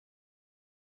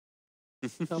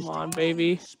Come on,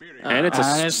 baby. And it's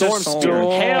a storm Storm. spear.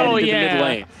 Hell Headed to the yeah. mid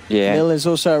lane. Yeah. Lil is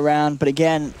also around, but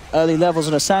again, early levels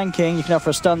on a Sand King, you can offer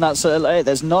a stun that so late.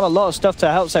 There's not a lot of stuff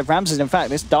to help save Ramses. In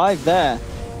fact, this dive there,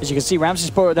 as you can see,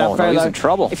 Ramses brought it down very he's low. in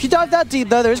trouble. If you dive that deep,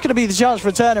 though, there is going to be the chance for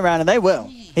a turnaround, and they will.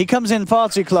 He comes in far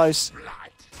too close.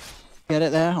 Get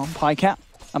it there on Pycat.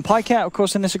 And Pycat, of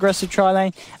course, in this aggressive tri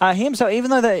lane, he himself, even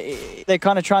though they're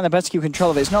kind of trying their best to keep control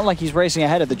of it, it's not like he's racing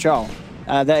ahead of the Joel.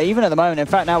 They're even at the moment. In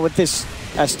fact, now with this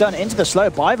stun into the slow,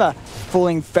 Biver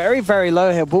falling very, very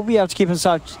low here, will be able to keep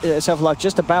himself alive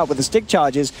just about with the stick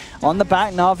charges. On the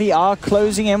back, Navi are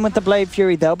closing in with the Blade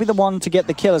Fury. They'll be the one to get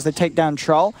the kill as they take down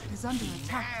Troll.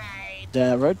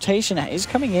 The rotation is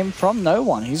coming in from no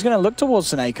one. He's going to look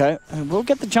towards Seneko, who will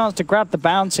get the chance to grab the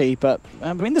bounty, but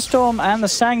between the Storm and the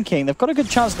Sand King, they've got a good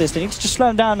chance of this. They need to just slow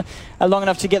him down long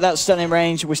enough to get that stunning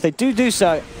range, which they do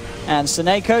so. And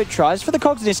Seneko tries for the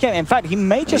cogs to escape. In fact, he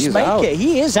may just make it.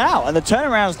 He is out, and the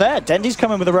turnaround's there. Dendi's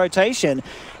coming with a rotation.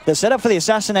 The setup for the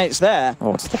assassinate's there.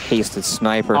 Oh, it's the hasted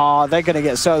sniper. Oh, they're going to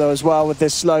get solo as well with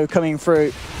this slow coming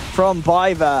through from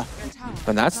Biver.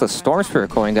 And that's the Storm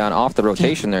Spirit going down off the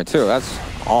rotation there, too. That's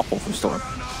awful for Storm.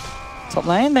 Top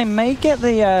lane, they may get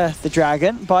the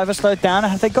Dragon. Biver slowed down.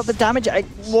 Have they got the damage?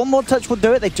 One more touch will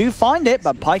do it. They do find it,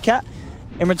 but Pycat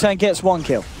in return gets one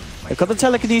kill. They've got the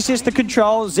telekinesis, the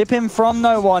control, zip him from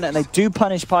no one, and they do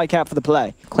punish Pycat for the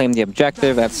play. Claim the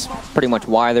objective. That's pretty much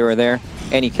why they were there.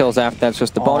 Any kills after that's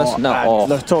just a bonus? No.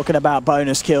 Look, talking about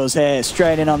bonus kills here.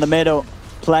 Straight in on the middle.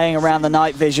 Playing around the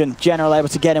night vision. General able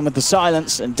to get him with the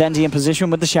silence, and Dendi in position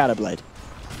with the Shadow Blade.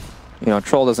 You know,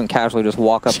 Troll doesn't casually just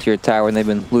walk up to your tower, and they've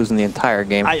been losing the entire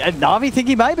game. Navi think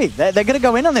he may be. They're going to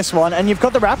go in on this one, and you've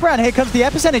got the wraparound. Here comes the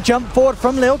epicenter. Jump forward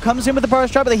from Lil, comes in with the Burrow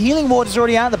Strike, but the healing ward is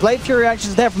already out. The Blade Fury reaction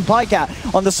is there from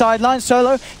Pycat. On the sideline,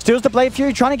 Solo steals the Blade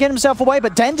Fury, trying to get himself away,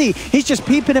 but Dendi, he's just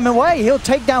peeping him away. He'll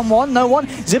take down one, no one,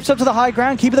 zips up to the high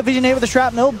ground, keeping the vision here with the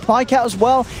shrapnel. Pycat as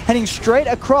well, heading straight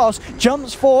across,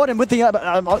 jumps forward, and with the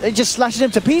it just slashes him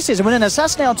to pieces. And with an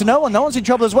assassinate onto no one, no one's in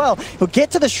trouble as well. He'll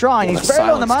get to the shrine. He's very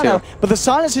low on the mana, but the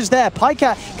silence is there.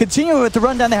 Pycat continuing with the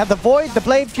rundown. They have the Void, the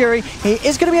Blade Fury. He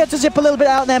is going to be able to zip a little bit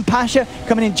out, and then Pasha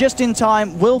coming in just in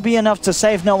time will be enough to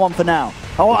save no one for now.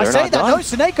 Oh, I say that. No,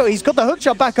 Seneko, he's got the hook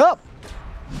shot back up.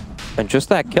 And just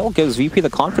that kill gives VP the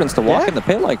confidence to walk in the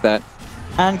pit like that.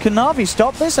 And can Navi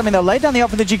stop this? I mean, they'll lay down the up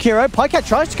for the Jakiro. Pycat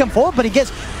tries to come forward, but he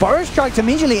gets Burrow Striked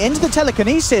immediately into the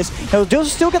telekinesis. He'll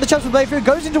still get the chance with Blade Fury,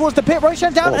 goes in towards the pit,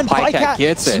 Roshan down, and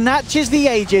Pycat snatches the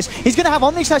Aegis. He's going to have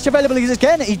Omni Slash available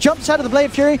again. He jumps out of the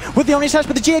Blade Fury with the Omni Slash,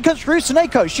 but the GA comes through.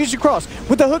 Seneko shoots across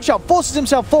with the hook shot, forces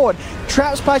himself forward,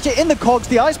 traps Pasha in the cogs,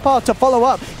 the Ice Path to follow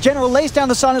up. General lays down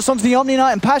the silence onto the Omni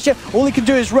Knight, and Pasha, all he can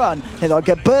do is run. They'll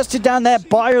get bursted down there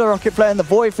by the Rocket Flare and the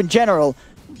Void from General.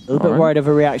 A little bit worried of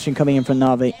a reaction coming in from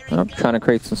Navi. I'm trying to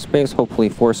create some space, hopefully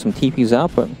force some TPs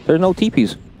out, but there's no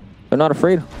TPs. They're not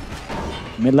afraid.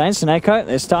 Mid lane, Seneko,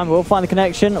 this time we'll find the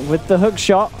connection with the hook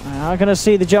shot. Not going to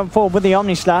see the jump forward with the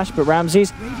Omni Slash, but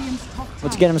Ramses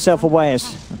wants to get himself away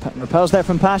as repels there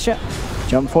from Pasha.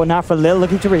 Jump forward now for Lil,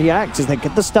 looking to react as they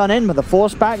get the stun in, but the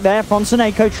force back there from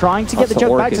Seneko, trying to get the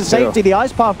jump back to safety. The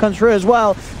Ice Path comes through as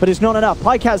well, but it's not enough.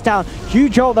 Pycat's down.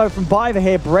 Huge ult though from Biver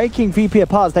here, breaking VP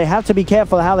apart. They have to be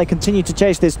careful how they continue to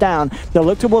chase this down. They'll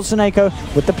look towards Seneko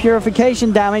with the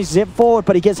purification damage, zip forward,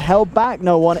 but he gets held back,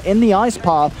 no one, in the Ice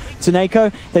Path.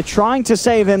 Seneko, they're trying to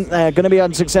save him. They're going to be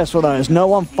unsuccessful though, as no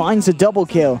one finds a double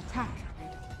kill.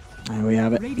 There we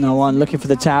have it. No one looking for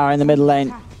the tower in the middle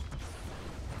lane.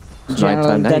 General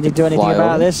and Dendi do anything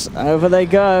about this. Over they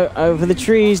go, over the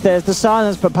trees. There's the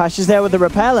silence, but Pasha's there with the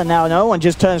repeller. Now no one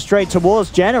just turns straight towards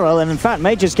General, and in fact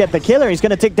may just get the killer. He's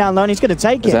going to tick down low, and he's going to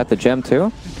take it. Is that the gem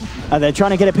too? They're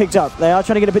trying to get it picked up. They are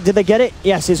trying to get it picked. Did they get it?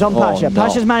 Yes, it's on Pasha. No.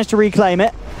 Pasha's managed to reclaim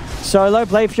it. Solo,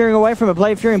 Blade Fury away from a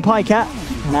Blade Fury and Pycat.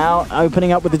 Now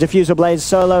opening up with the diffuser blades.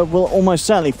 Solo will almost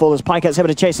certainly fall as Pycat's able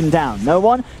to chase him down. No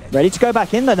one ready to go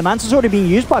back in though. The Mantle's already being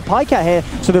used by Pycat here,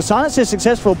 so the silence is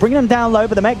successful, bringing him down low,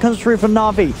 but the mech comes through from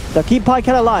Navi. They'll keep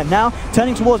Pycat alive. Now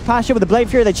turning towards Pasha with the Blade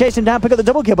Fury. They chase him down, pick up the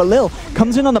double kill, but Lil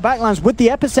comes in on the backlines with the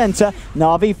epicenter.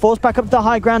 Navi forced back up to the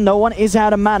high ground. No one is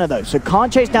out of mana though, so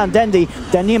can't chase down Dendi.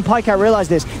 Dendi and Pycat realize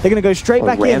this. They're going to go straight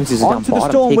back in onto the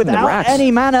Storm without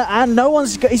any mana, and no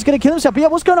one's. He's going to kill himself. But yeah,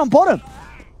 what's going on bottom?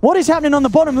 What is happening on the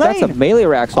bottom lane? That's a melee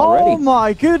Rax already. Oh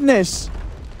my goodness.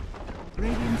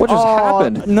 What just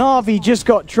happened? Navi just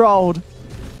got trolled.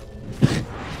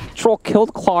 Troll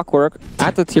killed Clockwork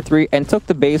at the tier 3 and took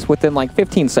the base within like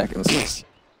 15 seconds.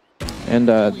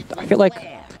 And I feel like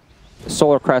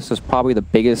Solar Crest is probably the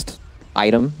biggest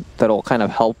item that'll kind of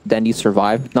help Dendy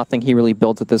survive. Nothing he really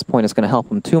builds at this point is going to help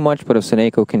him too much, but if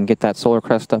Seneko can get that Solar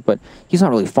Crest up, but he's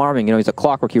not really farming, you know, he's a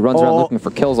Clockwork, he runs around looking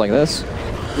for kills like this.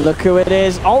 Look who it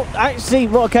is. Oh, actually,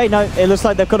 well, okay, no, it looks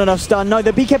like they've got enough stun. No,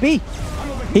 the BKB,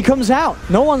 he comes out.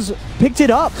 No one's picked it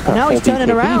up. Now he's turning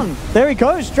BKB around. There he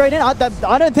goes, straight in. I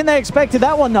don't think they expected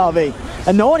that one, Navi.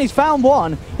 And no one, he's found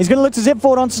one. He's going to look to zip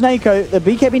forward onto Seneko. The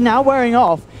BKB now wearing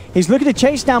off. He's looking to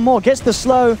chase down more, gets the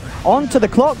slow onto the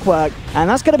Clockwork, and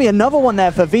that's going to be another one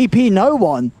there for VP No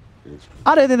One.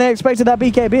 I don't think they expected that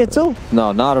BKB at all.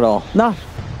 No, not at all. No.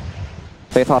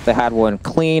 They thought they had one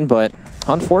clean, but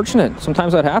unfortunate.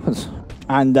 Sometimes that happens.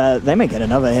 And they may get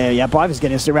another here. Yeah, Biver's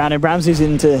getting surrounded. Ramsey's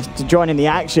in to join in the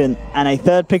action, and a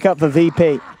third pickup for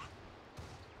VP.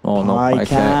 Oh, no, I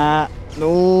can't.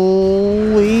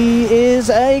 Oh, he is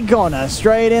a goner.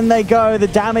 Straight in they go. The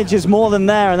damage is more than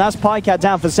there, and that's Pycat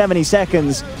down for 70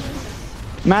 seconds.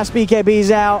 Mass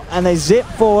BKB's out, and they zip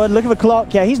forward. Look at the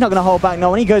clock. Yeah, he's not going to hold back no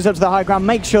one. He goes up to the high ground,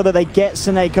 make sure that they get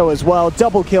Seneko as well.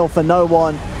 Double kill for No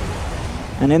One.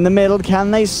 And in the middle, can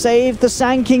they save the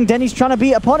Sand King? Dendy's trying to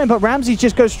beat upon him, but Ramsey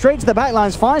just goes straight to the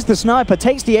backlines, finds the sniper,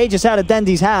 takes the Aegis out of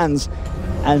Dendy's hands.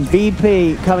 And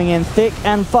VP coming in thick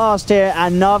and fast here,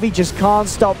 and Navi just can't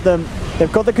stop them.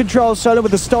 They've got the control. Solo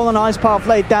with the stolen Ice Path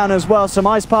laid down as well. Some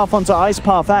Ice Path onto Ice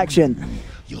Path action.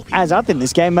 As I think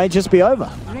this game may just be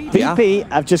over. Yeah. VP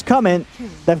have just come in.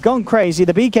 They've gone crazy.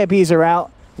 The BKBs are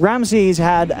out. Ramsey's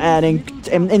had an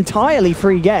entirely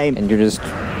free game. And you're just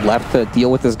left to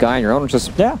deal with this guy on your own. It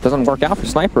just doesn't work out for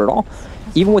Sniper at all.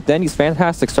 Even with Dendy's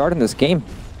fantastic start in this game,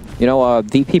 you know,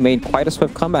 VP made quite a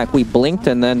swift comeback. We blinked,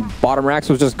 and then bottom racks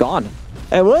was just gone.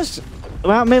 It was.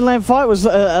 Well, mid lane fight was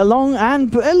a long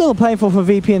and a little painful for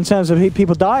VP in terms of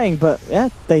people dying, but yeah,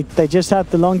 they just had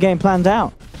the long game planned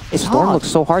out. It's Storm hard. looks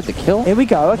so hard to kill. Here we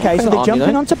go. Okay, so they jump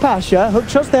in onto Pasha. Hook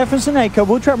shots there from Seneko.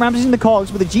 Will trap Ramsey in the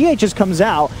cogs, but the GA just comes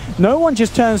out. No one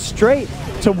just turns straight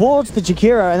towards the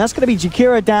Jakiro, and that's going to be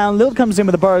Jakiro down. Lil comes in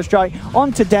with a Burrow Strike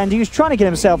onto Dendy, who's trying to get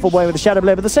himself away with the Shadow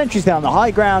Blade, but the sentry's there on the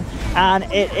high ground, and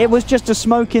it was just a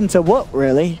smoke into what,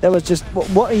 really? There was just,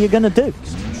 what are you going to do?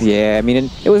 Yeah, I mean,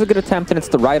 it was a good attempt, and it's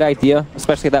the right idea,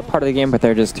 especially that part of the game, but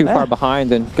they're just too far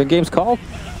behind, and good game's called.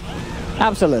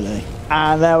 Absolutely.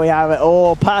 And there we have it.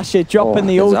 Oh, Pasha dropping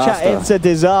the ult chat. It's a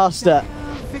disaster.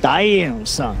 Damn,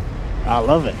 son. I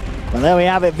love it. And there we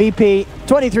have it. VP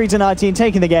 23-19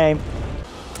 taking the game.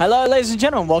 Hello, ladies and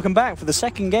gentlemen. Welcome back for the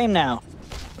second game now.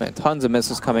 Man, tons of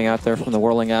misses coming out there from the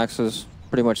whirling axes.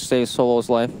 Pretty much saves Solo's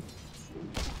life.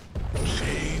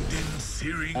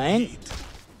 And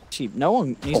no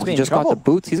one needs to be he just got the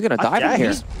boots. He's going to die from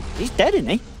here. He's dead, isn't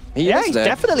he? He's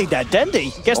definitely dead.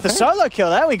 Dendy gets the solo kill.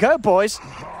 There we go, boys.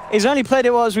 He's only played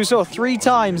it, as we saw, 3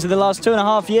 times in the last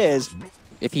 2.5 years.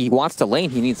 If he wants to lane,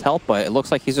 he needs help, but it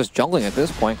looks like he's just jungling at this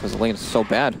point because the lane is so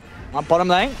bad. On bottom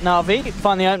lane, Navi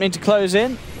find the opening to close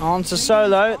in. On to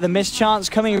Solo. The missed chance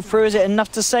coming through. Is it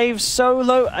enough to save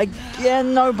Solo?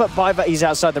 Again, no, but Biver, he's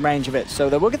outside the range of it. So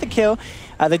they will get the kill.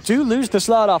 They do lose the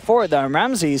Slardar for it, though. And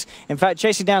Ramsey's, in fact,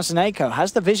 chasing down Seneko,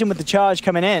 has the vision with the charge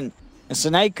coming in. And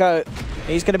Seneko,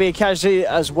 he's going to be a casualty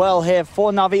as well here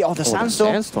for Navi. Oh, the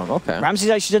Sandstorm. Sandstorm, okay. Ramsey's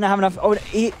actually didn't have enough. Oh,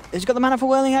 he's got the mana for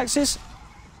Whirling Axis?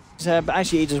 But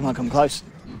actually, he doesn't want to come close.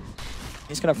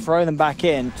 He's going to throw them back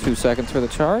in. 2 seconds for the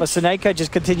charge. But Seneko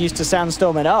just continues to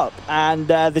Sandstorm it up. And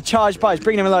the charge by is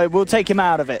bringing him low. We'll take him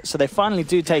out of it. So they finally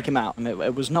do take him out. And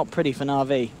it was not pretty for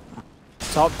Navi.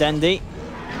 Top Dendy.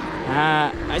 We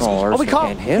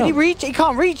can't. Can he reach? He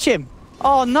can't reach him.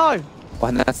 Oh, no. Oh,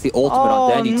 and that's the ultimate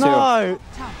on Dendy, no.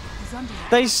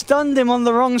 They stunned him on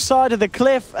the wrong side of the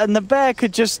cliff, and the bear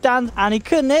could just stand, and he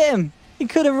couldn't hit him. He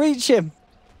couldn't reach him.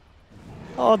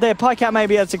 Oh, there, Pycat may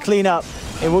be able to clean up.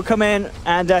 It will come in,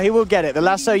 and he will get it. The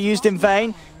lasso used in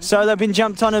vain. Solo been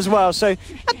jumped on as well. So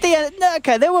at the end,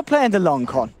 okay, they were playing the long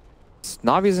con.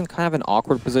 Navi's in kind of an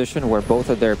awkward position where both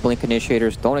of their blink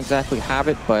initiators don't exactly have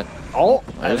it, but... Oh,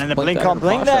 and then the blink on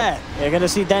blink there. You're going to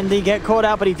see Dendy get caught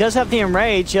out, but he does have the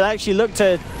enrage. He'll actually look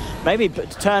to maybe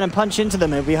turn and punch into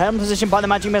them. He'll be held in position by the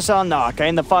magic missile. No, okay,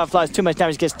 and the Fireflies, too much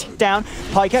damage, gets ticked down.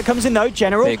 Pycat comes in though,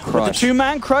 General with the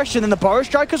 2-man crush, and then the Burrow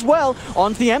Strike as well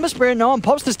onto the Ember Spirit. No one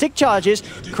pops the stick charges.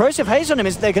 Corrosive Haze on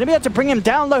him. They're going to be able to bring him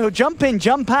down low. He'll jump in,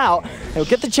 jump out. He'll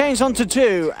get the chains onto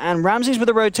 2, and Ramsey's with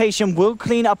the rotation will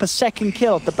clean up a second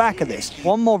kill at the back of this.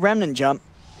 One more Remnant jump.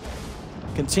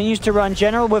 Continues to run.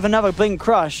 General with another Blink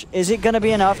Crush. Is it going to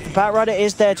be enough? The Batrider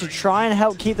is there to try and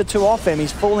help keep the 2 off him.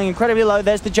 He's falling incredibly low.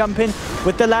 There's the jump in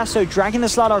with the lasso, dragging the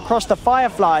Slardar across the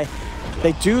Firefly.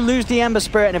 They do lose the Ember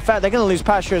Spirit, and in fact, they're going to lose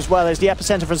Pasha as well as the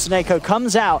Epicenter from Sneko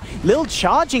comes out. Lil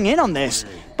charging in on this,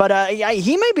 but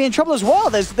he may be in trouble as well.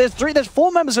 There's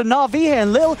 4 members of NAVI here,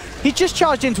 and Lil, he just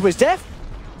charged into his death.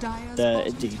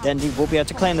 Dendi will be able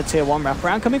to claim the tier 1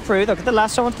 wraparound coming through. They'll get the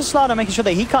lasso onto the slider, making sure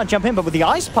that he can't jump in, but with the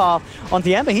ice path onto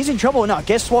the Ember, he's in trouble. No,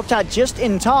 gets swapped out just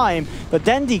in time, but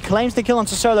Dendi claims the kill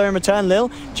onto Solo in return. Lil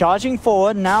charging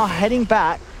forward, now heading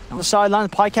back on the sideline.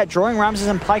 Pycat drawing Ramses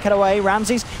and Pycat away.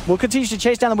 Ramses will continue to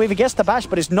chase down the Weaver, gets the bash,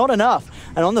 but it's not enough.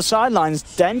 And on the sidelines,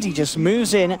 Dendi just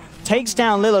moves in, takes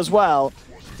down Lil as well.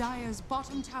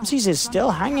 Ramses is still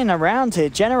hanging around here.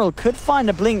 General could find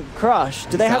a Blink Crush.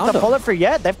 Do they have the follow-through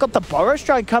yet? They've got the Burrow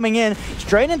Strike coming in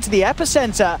straight into the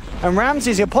Epicenter. And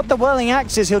Ramses, he'll put the Whirling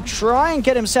Axes. He'll try and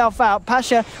get himself out.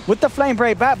 Pasha with the Flame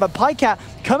Break back, but Pycat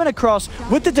coming across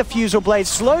with the Diffusal Blade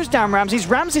slows down Ramses.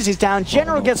 Ramses is down.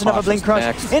 General gets another Blink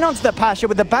Crush in onto the Pasha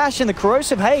with the Bash and the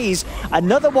Corrosive Haze.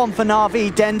 Another one for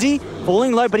Na'Vi. Dendi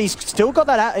falling low, but he's still got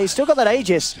that. He's still got that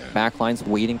Aegis. Backline's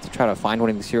waiting to try to find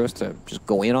one of these heroes to just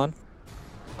go in on.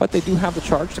 But they do have the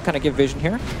charge to kind of give vision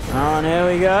here. Oh, and here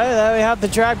we go. There we have the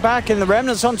drag back and the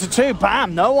Remnants onto 2.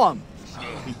 Bam, no one.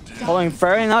 Following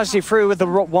very nicely through with the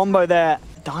Wombo there.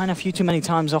 Dying a few too many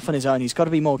times off on his own. He's got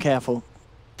to be more careful.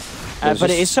 But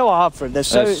it is so hard for him. There's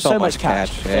so much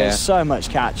catch. Yeah. There's so much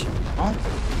catch.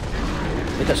 Oh.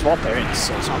 With the swap there, it's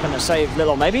not going to save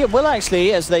Little. Maybe it will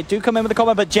actually, as they do come in with the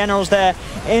combo, but General's there,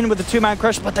 in with the 2-man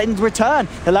crush, but then return.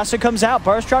 The lasso comes out,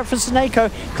 Burst Strike from Sneko,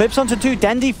 clips onto 2,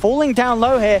 Dendi falling down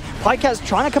low here. Pycat's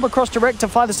trying to come across to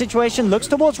rectify the situation, looks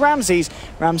towards Ramses.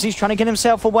 Ramses trying to get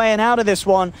himself away and out of this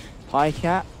one.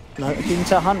 Pycat looking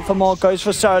to hunt for more, goes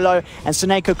for Solo, and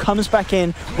Sneko comes back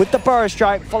in with the Burrow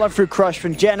Strike, follow through crush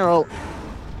from General.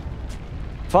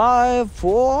 5,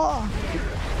 4,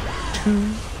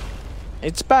 2.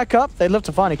 It's back up. They'd love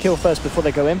to find a kill first before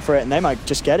they go in for it, and they might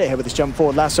just get it here with this jump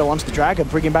forward lasso onto the Dragon,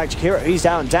 bringing back Jakiro. He's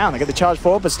down. They get the charge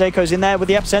forward, but Snake's in there with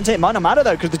the Epicenter. It might not matter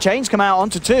though, because the chains come out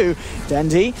onto 2.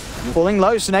 Dendi falling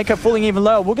low, Sneko falling even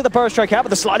lower. We'll get the Burrow Strike out, but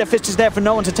the Slider Fist is there for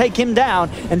no one to take him down,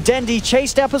 and Dendi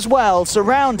chased up as well,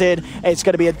 surrounded. It's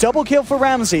going to be a double kill for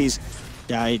Ramses.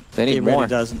 Yeah, he really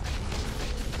doesn't.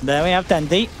 There we have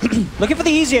Dendi. Looking for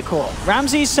the easier call.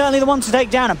 Ramses certainly the one to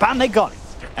take down, and bam, they got it.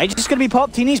 Aegis is going to be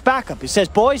popped. He needs backup. He says,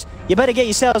 boys, you better get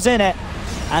yourselves in it.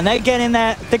 And they get in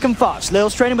there thick and fast. Lil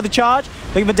straight in with the charge.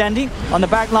 Looking for Dendi on the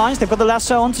back lines. They've got the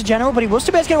lasso onto General, but he wants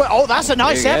to be able to get away. Oh, that's a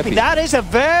nice epi. That is a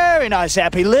very nice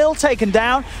epi. Lil taken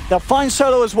down. They'll find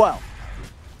Solo as well.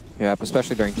 Yeah,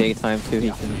 especially during daytime, too. He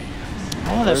can...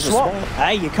 Oh, the swap.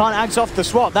 Hey, you can't axe off the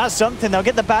swap. That's something. They'll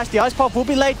get the bash. The ice pop will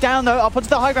be laid down, though. Up onto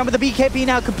the high ground with the BKB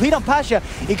now. Complete on Pasha.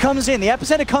 He comes in. The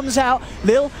Epicenter comes out.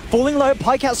 Lil falling low.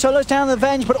 Pycat solos down the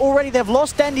Venge, but already they've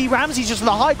lost Dendi. Ramsey just on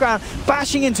the high ground,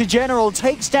 bashing into General.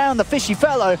 Takes down the fishy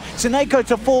fellow. Sneko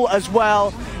to fall as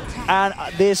well. And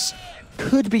this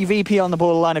could be VP on the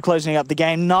borderline of closing up the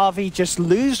game. Na'Vi just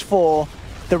lose 4.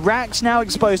 The Rack's now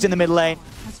exposed in the mid lane.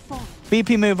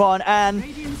 VP move on, and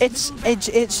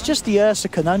it's just the Ursa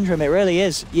conundrum. It really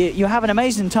is. You have an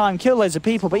amazing time, kill loads of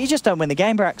people, but you just don't win the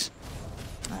game, Brax.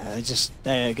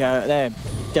 There you go. They're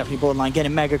definitely borderline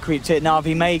getting mega creeped here.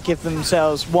 Na'Vi may give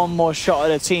themselves one more shot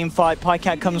at a team fight.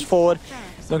 Pycat comes forward,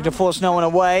 looking to force no one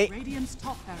away.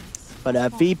 But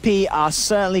VP are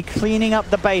certainly cleaning up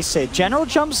the base here. General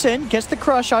jumps in, gets the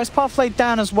crush, ice path laid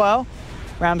down as well.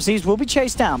 Ramses will be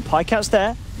chased down. Pycat's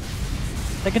there.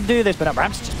 They can do this, but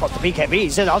Ramses just popped the BKB. He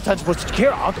says, I'll turn towards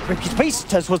Jakiro. I'll rip his piece.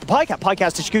 Turns towards the Pycat.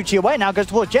 Pycat's to Scoochie away. Now goes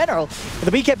towards General. With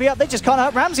the BKB up, they just can't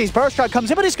hurt Ramses. Burrow Strike comes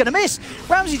in, but it's going to miss.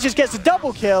 Ramses just gets a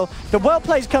double kill. The well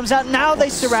plays comes out. Now they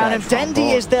surround him.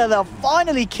 Dendi is there. They'll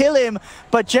finally kill him,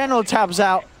 but General tabs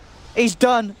out. He's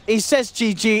done. He says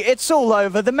GG. It's all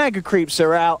over. The mega creeps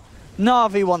are out.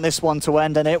 Na'Vi want this one to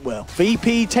end, and it will.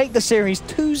 VP take the series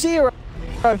 2-0.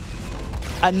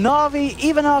 And Na'Vi,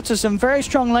 even after some very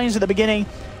strong lanes at the beginning,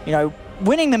 you know,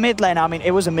 winning the mid lane, I mean, it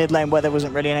was a mid lane where there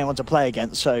wasn't really anyone to play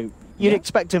against, so you'd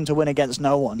expect him to win against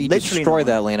no one. He destroyed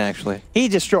that lane, actually. He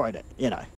destroyed it, you know.